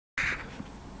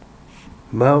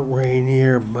Mount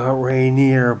Rainier, Mount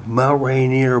Rainier, Mount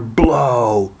Rainier,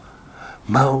 blow.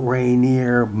 Mount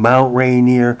Rainier, Mount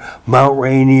Rainier, Mount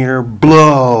Rainier,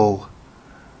 blow.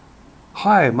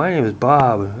 Hi, my name is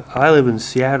Bob. I live in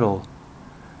Seattle.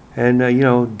 And,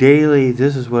 daily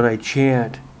this is what I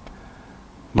chant.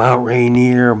 Mount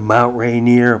Rainier, Mount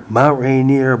Rainier, Mount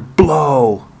Rainier,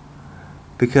 blow.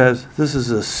 Because this is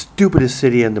the stupidest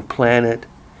city on the planet.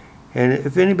 And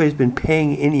if anybody's been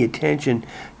paying any attention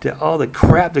to all the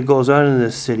crap that goes on in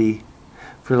this city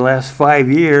for the last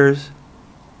 5 years,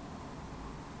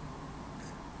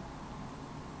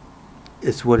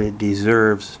 it's what it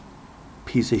deserves.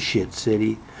 Piece of shit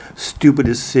city.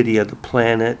 Stupidest city on the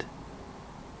planet.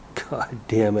 God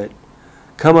damn it.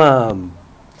 Come on,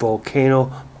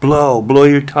 volcano. Blow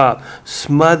your top.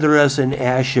 Smother us in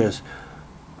ashes.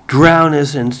 Drown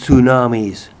us in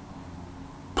tsunamis.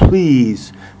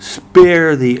 Please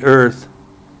spare the earth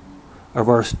of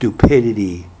our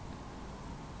stupidity.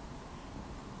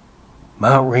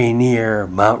 Mount Rainier,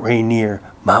 Mount Rainier,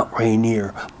 Mount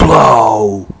Rainier,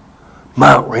 blow!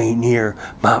 Mount Rainier,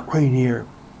 Mount Rainier,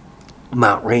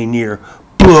 Mount Rainier,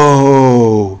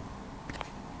 blow!